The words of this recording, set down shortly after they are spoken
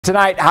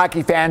Tonight,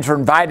 hockey fans were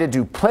invited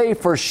to play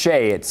for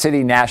Shay at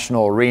City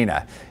National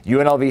Arena.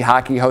 UNLV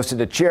Hockey hosted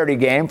a charity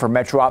game for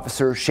Metro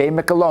Officer Shay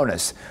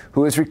Mikalonis,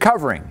 who is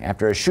recovering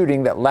after a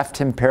shooting that left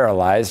him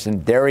paralyzed.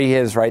 And there he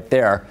is right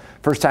there.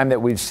 First time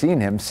that we've seen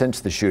him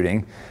since the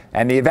shooting.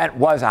 And the event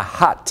was a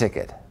hot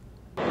ticket.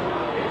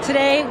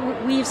 Today,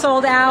 we've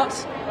sold out.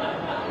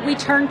 We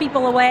turned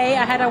people away.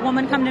 I had a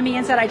woman come to me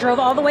and said, I drove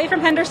all the way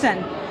from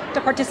Henderson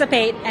to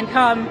participate and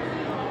come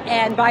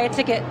and buy a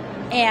ticket.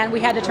 And we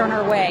had to turn her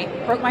away.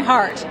 Broke my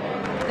heart.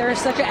 There is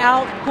such an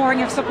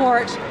outpouring of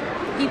support.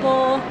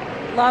 People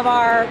love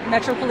our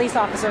Metro police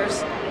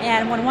officers.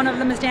 And when one of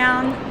them is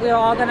down, we're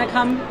all going to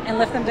come and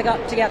lift them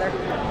together.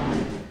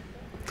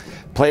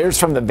 Players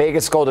from the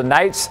Vegas Golden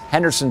Knights,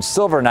 Henderson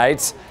Silver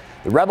Knights,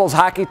 the Rebels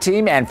hockey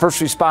team, and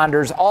first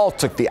responders all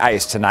took the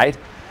ice tonight.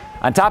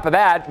 On top of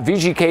that,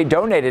 VGK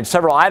donated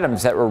several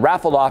items that were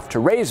raffled off to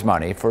raise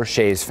money for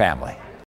Shay's family.